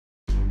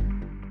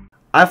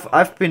I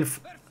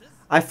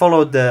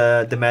followed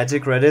the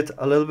Magic Reddit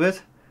a little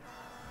bit,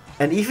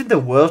 and even the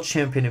world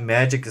champion in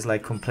Magic is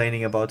like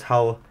complaining about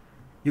how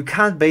you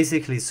can't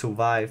basically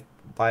survive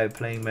by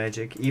playing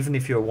Magic, even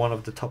if you're one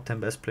of the top 10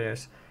 best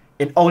players,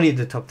 and only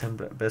the top 10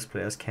 best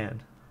players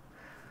can.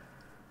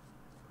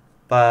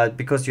 But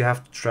because you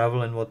have to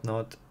travel and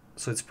whatnot,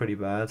 so it's pretty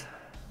bad.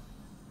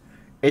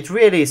 It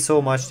really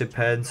so much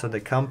depends on the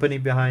company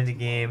behind the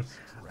game,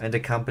 and the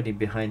company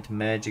behind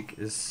Magic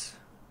is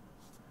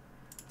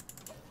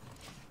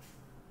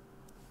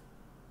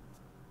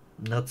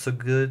not so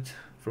good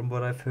from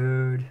what I've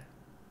heard.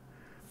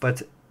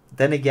 But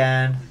then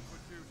again,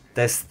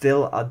 there's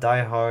still a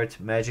die-hard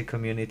Magic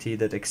community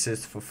that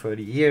exists for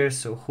 30 years,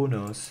 so who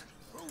knows.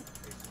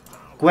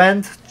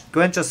 Gwent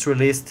just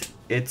released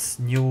its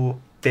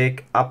new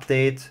big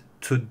update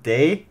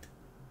today.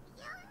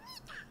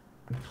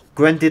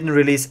 Gwent didn't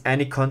release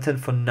any content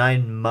for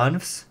 9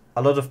 months.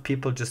 A lot of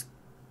people just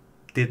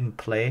didn't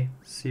play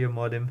Seer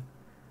Modim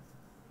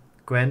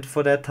Gwent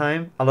for that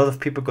time. A lot of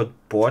people got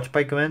bored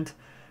by Gwent.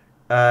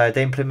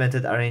 They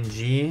implemented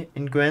RNG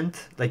in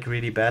Gwent, like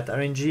really bad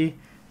RNG,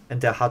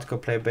 and their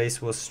hardcore player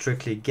base was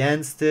strictly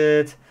against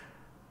it.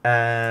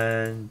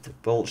 And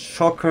well,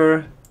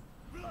 shocker,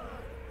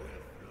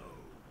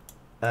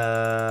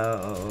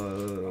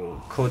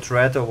 Code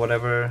Red or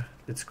whatever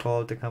it's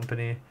called, the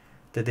company,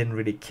 they didn't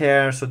really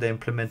care, so they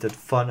implemented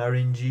fun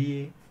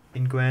RNG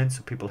in Gwent,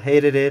 so people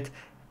hated it,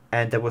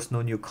 and there was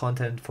no new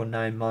content for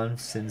 9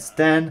 months since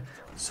then,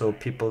 so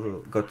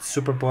people got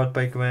super bored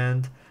by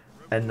Gwent,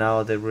 and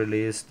now they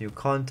released new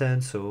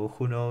content, so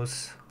who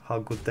knows how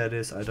good that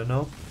is. I don't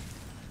know.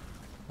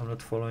 I'm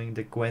not following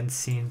the Gwent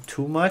scene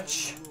too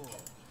much,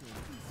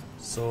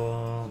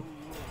 so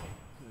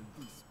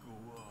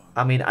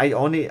I mean,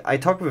 I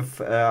talk with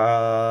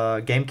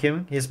Game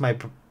Kim. He's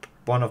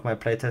one of my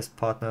playtest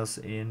partners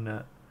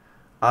in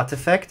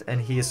Artifact,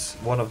 and he's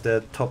one of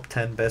the top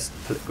 10 best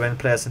Gwent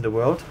players in the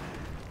world.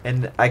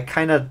 And I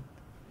kind of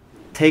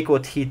take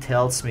what he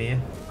tells me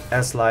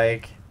as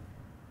like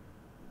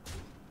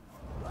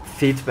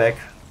feedback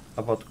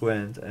about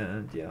Gwent,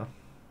 and yeah,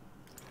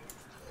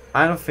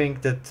 I don't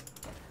think that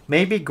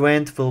maybe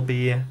Gwent will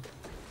be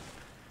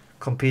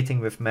competing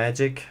with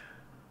Magic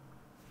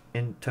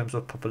in terms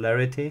of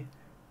popularity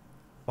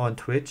on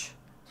Twitch,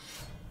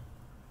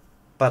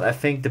 but I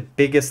think the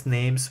biggest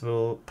names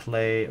will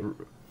play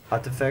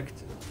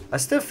Artifact. I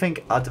still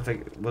think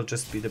Artifact will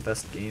just be the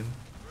best game,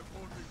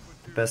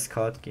 the best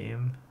card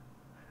game,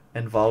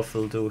 and Valve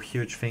will do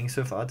huge things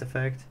with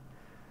Artifact.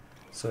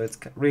 So it's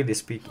really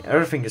speaking,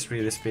 everything is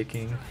really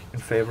speaking in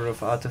favor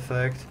of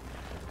Artifact.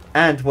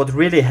 And what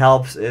really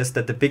helps is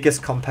that the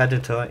biggest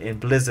competitor in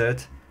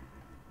Blizzard,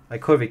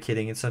 like, who are we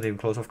kidding? It's not even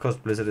close. Of course,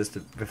 Blizzard is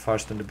with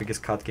Hearthstone the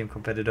biggest card game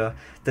competitor.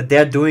 That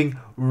they're doing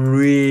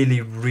really,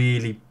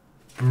 really,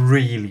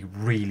 really,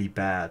 really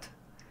bad.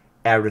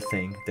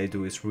 Everything they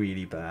do is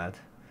really bad,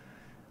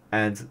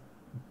 and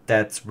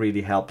that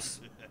really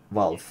helps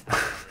Valve.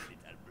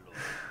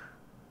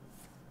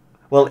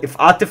 Well, if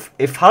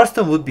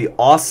Hearthstone would be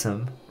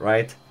awesome,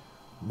 right?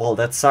 Well,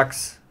 that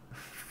sucks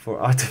for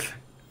Artifact.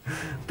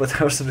 But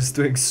Hearthstone is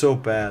doing so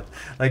bad.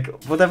 Like,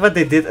 whatever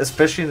they did,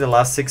 especially in the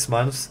last 6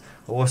 months,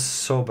 was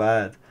so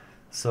bad.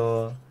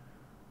 So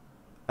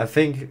I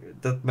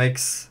think that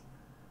makes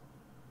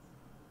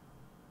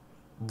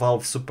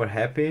Valve super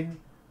happy,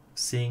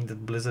 seeing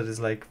that Blizzard is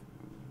like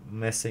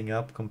messing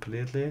up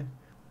completely.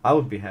 I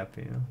would be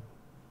happy. Yeah?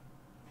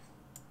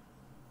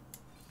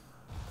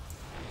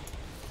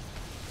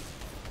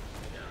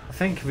 I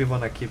think we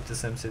wanna keep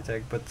this MC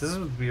tag, but this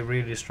would be a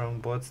really strong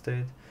board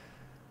state.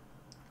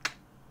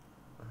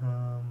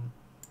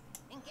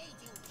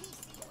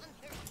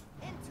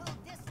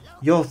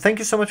 Yo, thank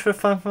you so much for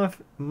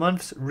 5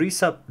 months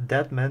resub,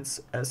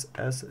 Deadman's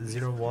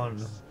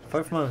SS01.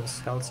 5 months,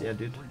 hells yeah,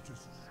 dude.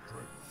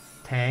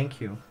 Thank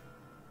you.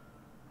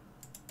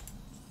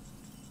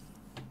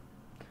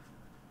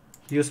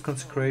 Use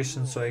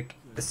consecration, so I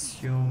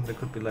assume there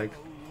could be like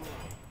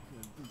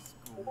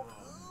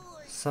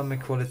some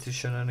equality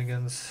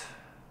shenanigans.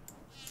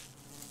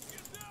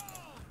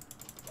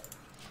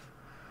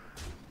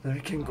 Then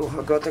we can go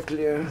Hagata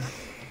clear.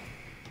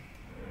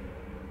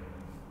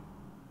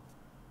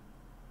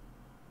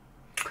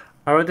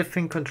 I already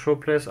think control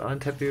players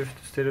aren't happy with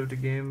the state of the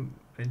game,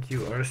 and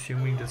you are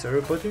assuming that's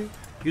everybody?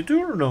 You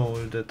do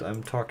know that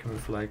I'm talking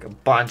with like a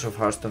bunch of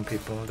Hearthstone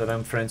people, that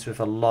I'm friends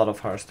with a lot of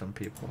Hearthstone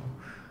people.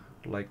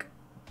 Like,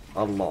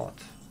 a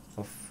lot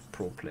of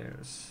pro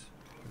players.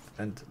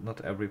 And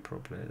not every pro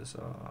player is...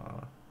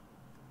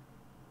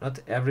 not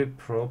every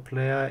pro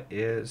player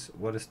is...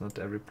 What is not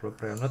every pro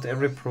player? Not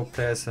every pro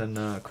player is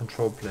a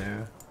control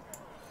player.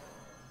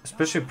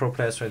 Especially pro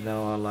players right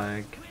now are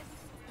like...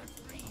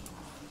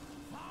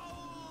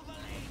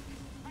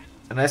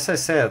 And as I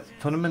said,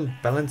 tournament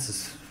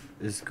balance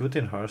is good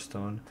in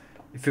Hearthstone.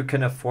 If you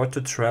can afford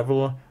to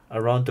travel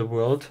around the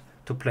world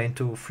to play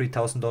into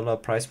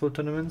 $3,000 prize pool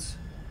tournaments,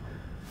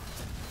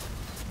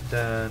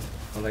 then,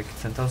 or like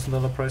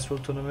 $10,000 prize pool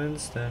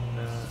tournaments, then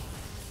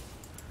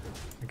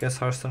I guess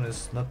Hearthstone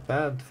is not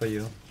bad for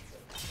you.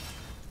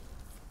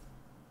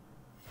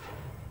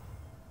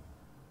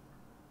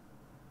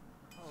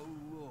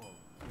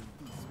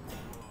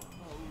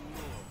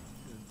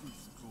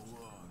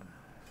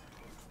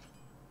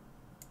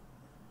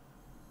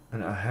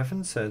 And I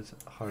haven't said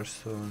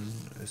Hearthstone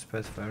is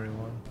bad for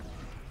everyone.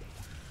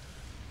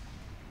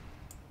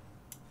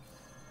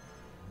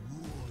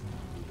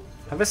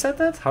 Have I said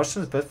that?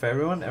 Hearthstone is bad for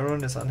everyone?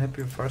 Everyone is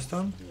unhappy with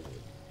Hearthstone?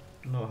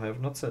 No, I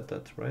have not said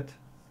that, right?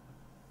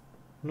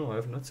 No, I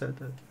have not said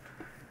that.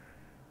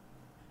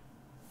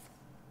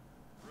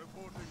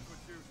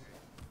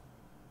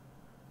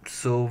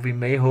 So we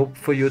may hope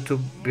for you to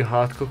be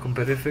hardcore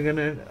competitive again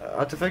in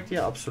Artifact?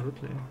 Yeah,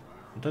 absolutely.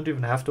 You don't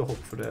even have to hope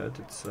for that,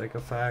 it's like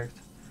a fact.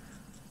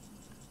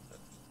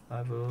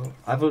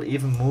 I will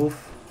even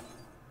move.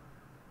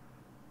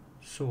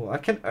 So I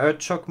can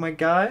Earthshock my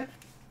guy.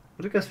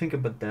 What do you guys think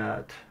about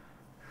that?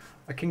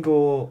 I can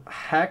go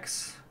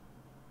Hex,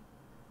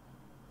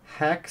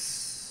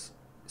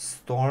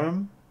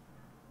 Storm.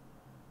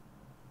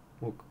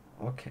 Look,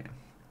 okay,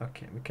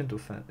 we can do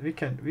fine. We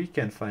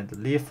can find the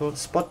lethal.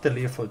 Spot the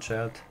lethal,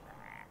 chat.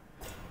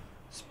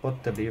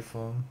 Spot the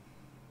lethal.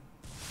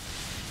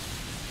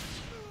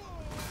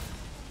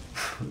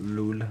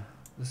 Lul.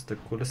 This is the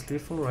coolest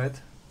lethal,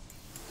 right?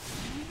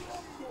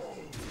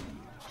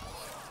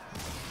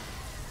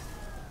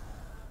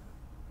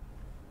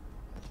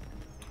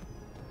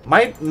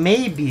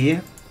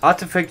 Maybe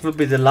Artifact will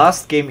be the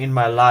last game in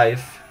my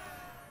life.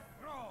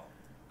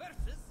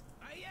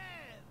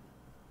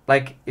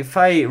 Like, if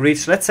I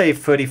reach, let's say,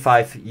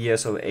 35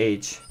 years of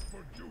age,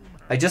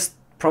 I just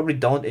probably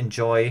don't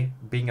enjoy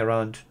being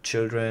around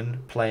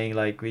children playing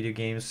like video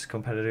games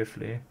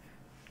competitively.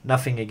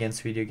 Nothing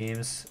against video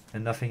games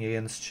and nothing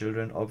against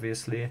children,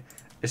 obviously.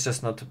 It's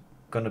just not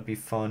gonna be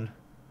fun.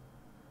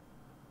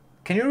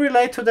 Can you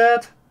relate to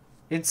that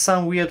in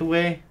some weird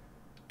way?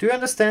 Do you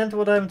understand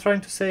what I'm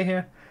trying to say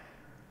here?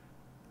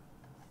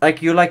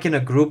 Like, you're like in a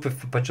group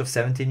with a bunch of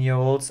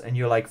 17-year-olds and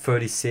you're like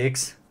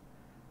 36.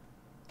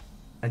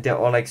 And they're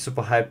all like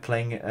super hyped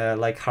playing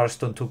like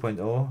Hearthstone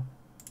 2.0.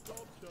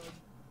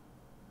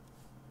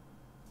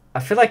 I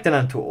feel like then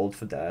I'm too old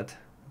for that.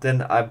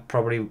 Then I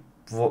probably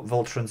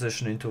will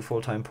transition into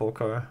full-time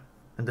poker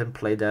and then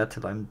play that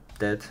till I'm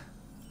dead.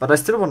 But I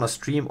still want to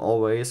stream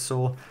always,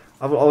 so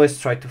I will always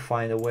try to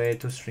find a way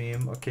to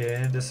stream.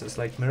 Okay, this is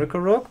like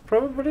Miracle Rock,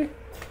 probably.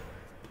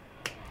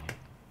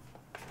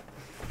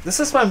 This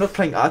is why I'm not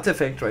playing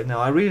Artifact right now.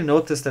 I really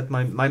noticed that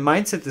my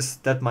mindset is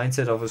that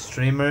mindset of a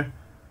streamer.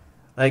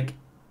 Like,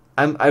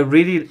 I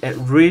really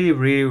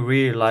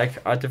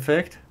like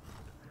Artifact.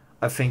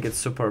 I think it's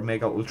super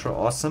mega ultra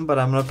awesome, but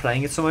I'm not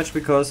playing it so much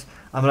because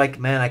I'm like,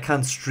 man, I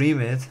can't stream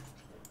it.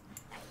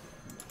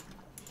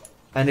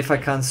 And if I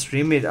can't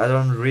stream it, I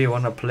don't really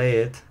want to play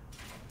it.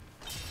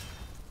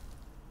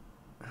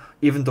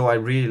 Even though I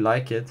really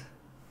like it.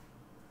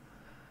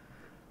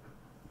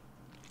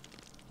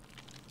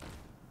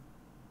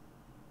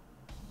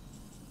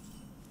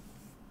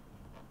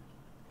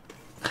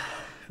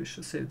 We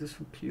should save this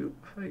for Cube,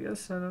 I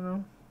guess, I don't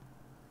know.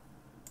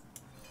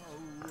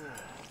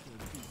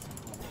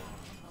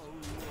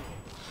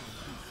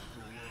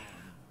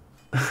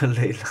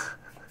 Layla.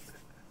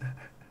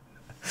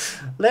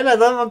 Layla,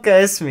 don't mock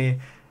ask me.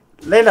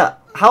 Layla,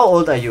 how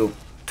old are you?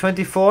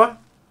 24?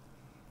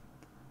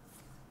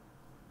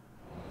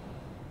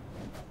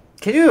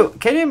 Can you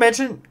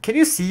imagine, can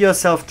you see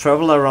yourself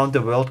travel around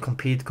the world,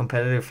 compete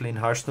competitively in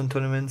Hearthstone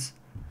tournaments?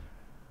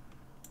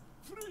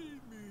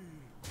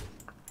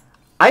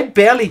 I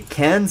barely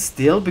can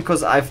still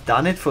because I've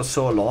done it for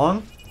so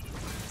long.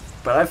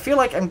 But I feel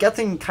like I'm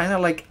getting kind of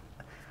like,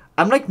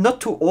 I'm like not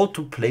too old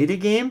to play the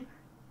game,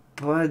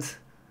 but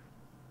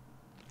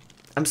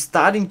I'm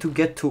starting to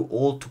get too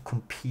old to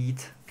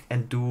compete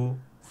and do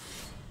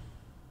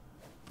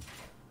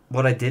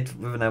what I did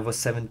when I was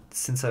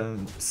since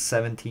I'm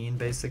 17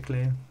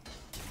 basically.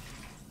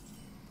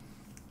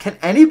 Can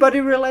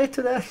anybody relate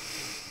to that?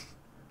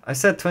 I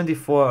said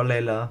 24,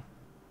 Layla,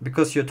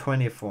 because you're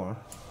 24,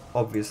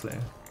 obviously.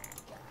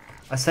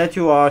 I said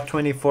you are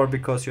 24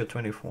 because you're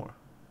 24.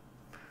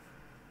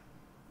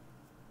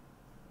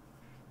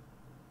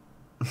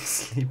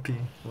 Sleepy,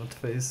 what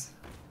face?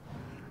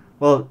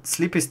 Well,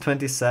 Sleepy's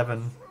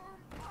 27.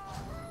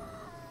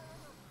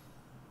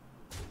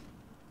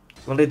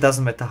 Well, it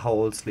doesn't matter how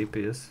old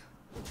Sleepy is.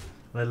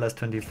 Layla's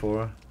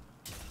 24.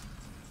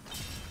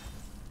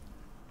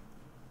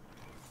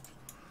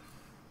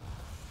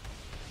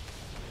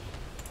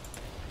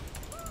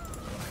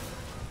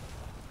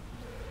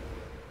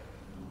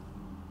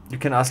 You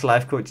can ask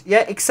Life Coach.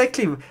 Yeah,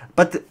 exactly.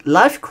 But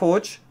Life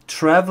Coach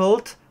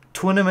traveled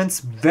tournaments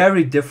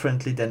very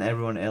differently than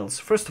everyone else.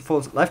 First of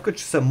all, Life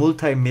Coach is a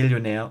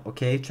multi-millionaire,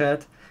 okay,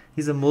 chat?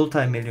 He's a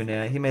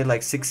multi-millionaire. He made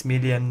like 6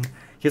 million.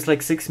 He has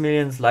like 6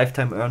 million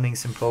lifetime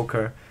earnings in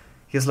poker.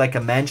 He has like a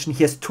mansion.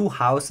 He has 2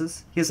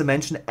 houses. He has a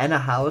mansion and a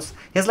house.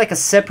 He has like a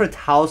separate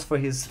house for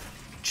his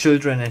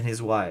children and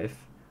his wife,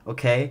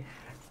 okay?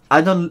 I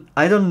don't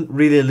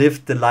really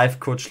live the Life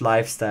Coach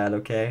lifestyle,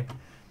 okay?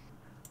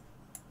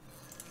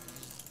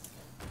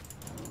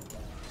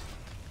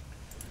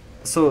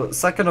 So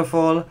second of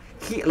all,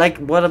 he like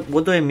what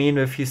do I mean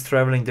with he's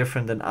traveling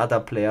different than other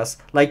players?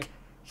 Like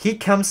he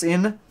comes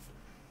in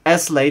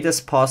as late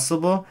as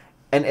possible,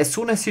 and as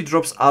soon as he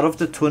drops out of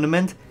the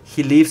tournament,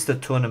 he leaves the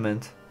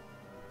tournament.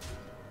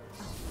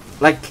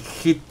 Like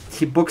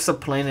he books a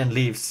plane and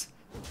leaves.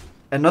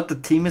 And not the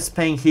team is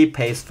paying, he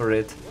pays for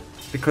it.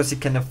 Because he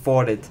can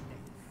afford it.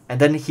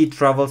 And then he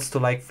travels to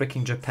like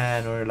freaking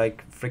Japan or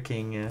like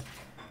freaking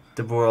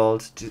the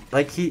world.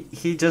 Like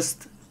he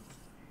just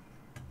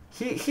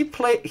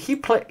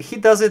he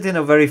does it in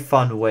a very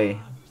fun way.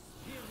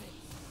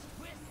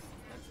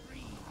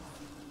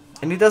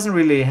 And he doesn't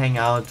really hang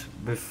out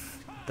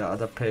with the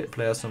other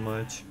players so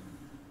much.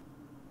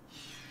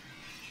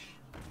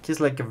 He's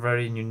like a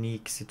very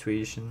unique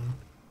situation.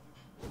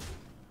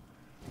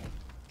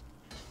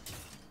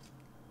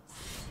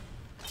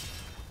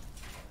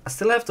 I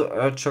still have to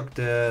Earthshock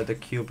the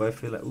cube, I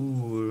feel like,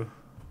 ooh.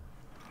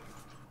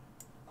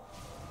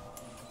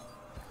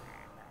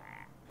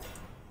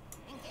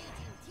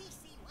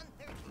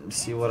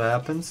 See what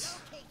happens.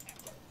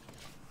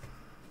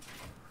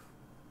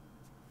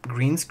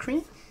 Green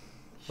screen?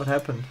 What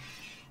happened?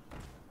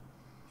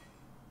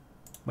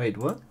 Wait,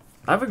 what?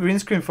 I have a green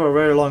screen for a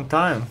very long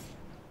time.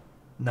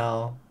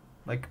 Now.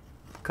 Like,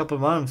 a couple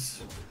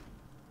months.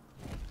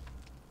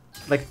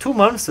 Like 2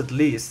 months at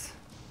least.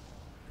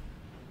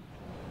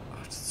 Oh,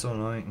 it's so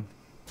annoying.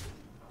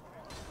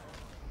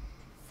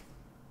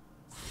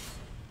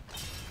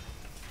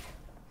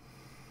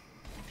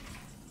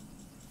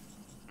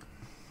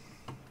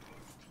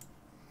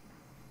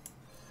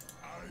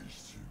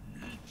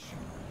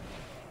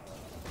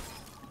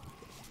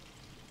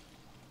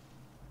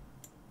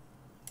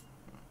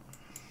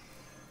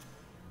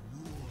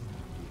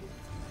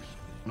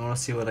 I wanna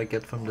see what I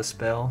get from the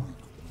spell.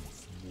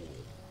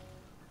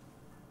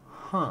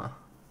 Huh.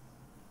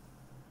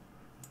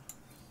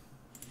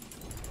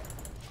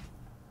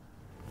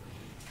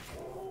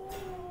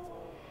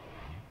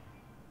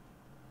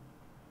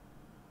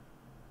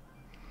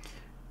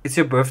 It's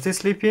your birthday,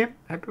 Sleepy?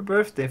 Happy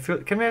birthday.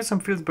 Can we have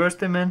some Phil's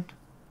birthday, man?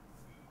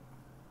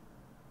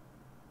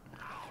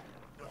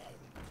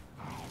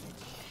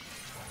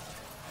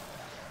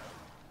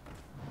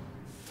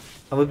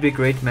 I would be a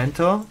great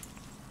mentor.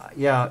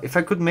 Yeah, if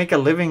I could make a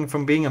living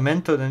from being a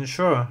mentor, then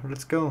sure,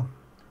 let's go.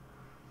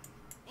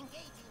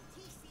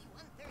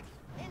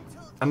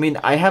 I mean,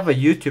 I have a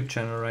YouTube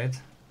channel, right?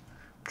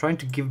 I'm trying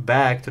to give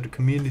back to the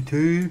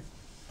community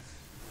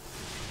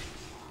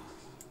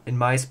in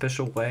my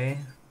special way.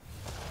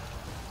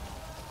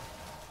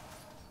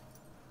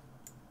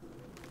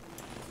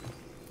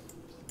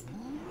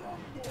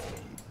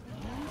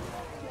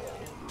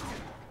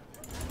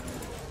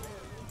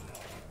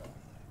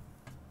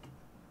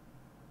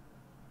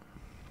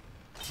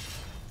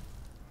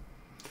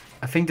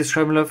 I think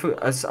describing life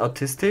as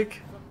autistic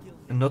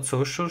and not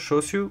social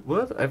shows you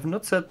what? I've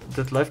not said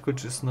that life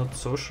coach is not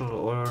social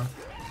or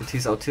that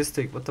he's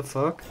autistic. What the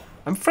fuck?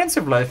 I'm friends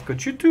with life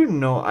coach. You do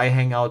know I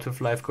hang out with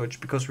life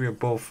coach because we are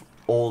both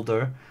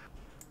older.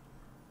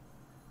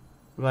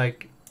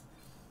 Like,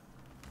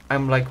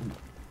 I'm like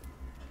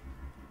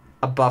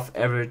above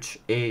average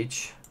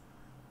age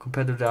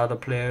compared to the other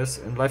players,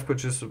 and life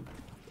coach is a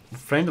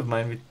friend of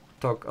mine. We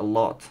talk a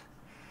lot.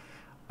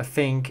 I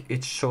think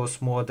it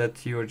shows more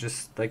that you're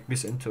just like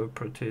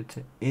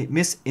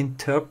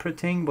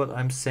misinterpreting what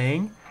I'm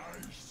saying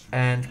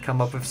and come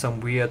up with some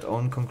weird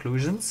own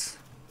conclusions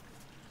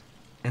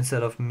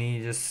instead of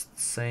me just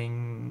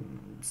saying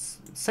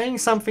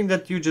something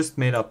that you just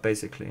made up,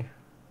 basically.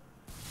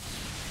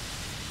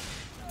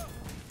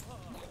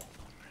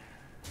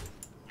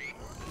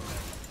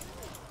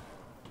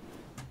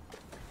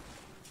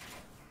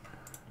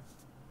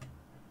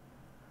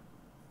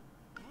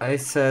 I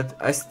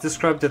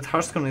described that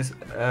Hearthstone is,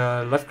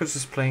 Life Coach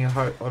is playing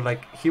hard, or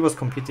like, he was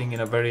competing in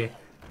a very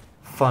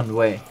fun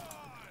way.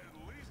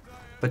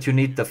 But you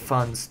need the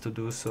funds to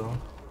do so.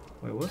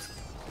 Wait, what?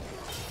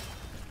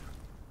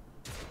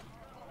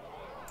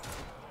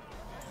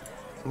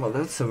 Well,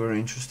 that's a very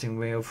interesting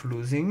way of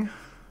losing.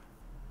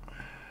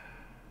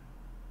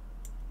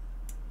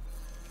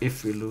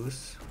 If we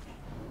lose.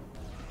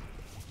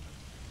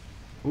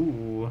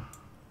 Ooh.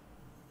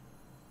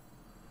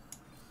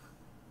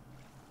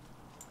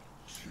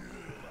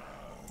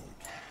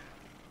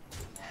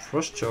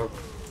 Frost Shock.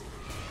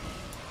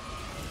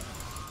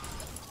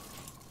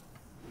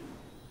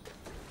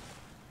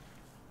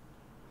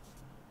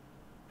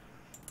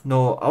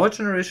 No, our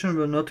generation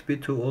will not be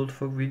too old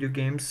for video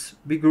games.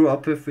 We grew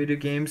up with video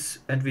games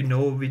and we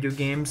know video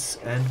games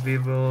and we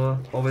will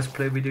always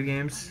play video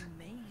games.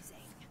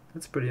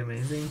 That's pretty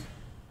amazing.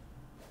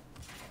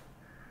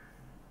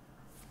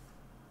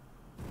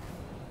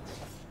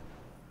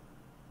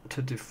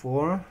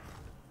 $34.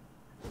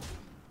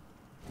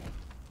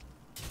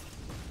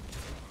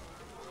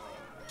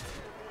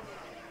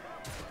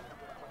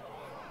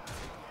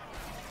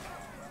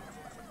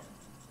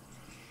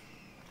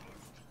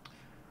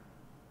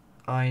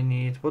 I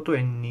need, what do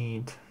I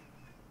need?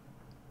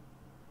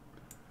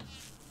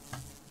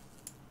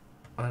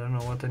 I don't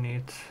know what I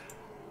need.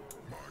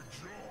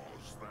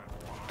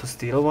 to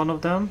steal one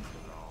of them.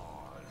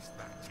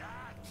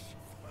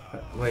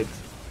 Wait.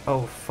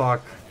 Oh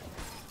fuck.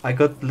 I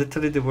got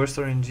literally the worst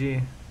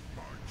RNG.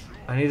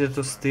 I needed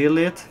to steal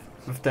it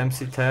with the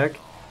MC tag.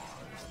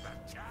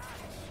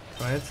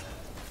 Right.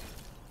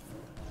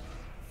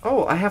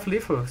 Oh, I have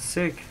lethal.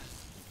 Sick.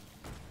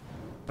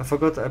 I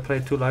forgot I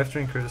played 2 life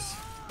drinkers.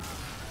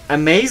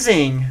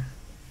 Amazing!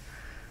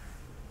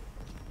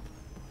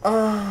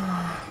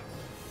 I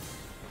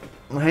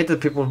hate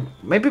that people...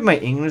 Maybe my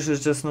English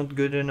is just not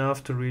good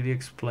enough to really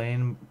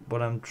explain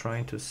what I'm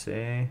trying to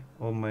say.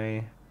 Or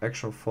my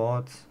actual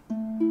thoughts.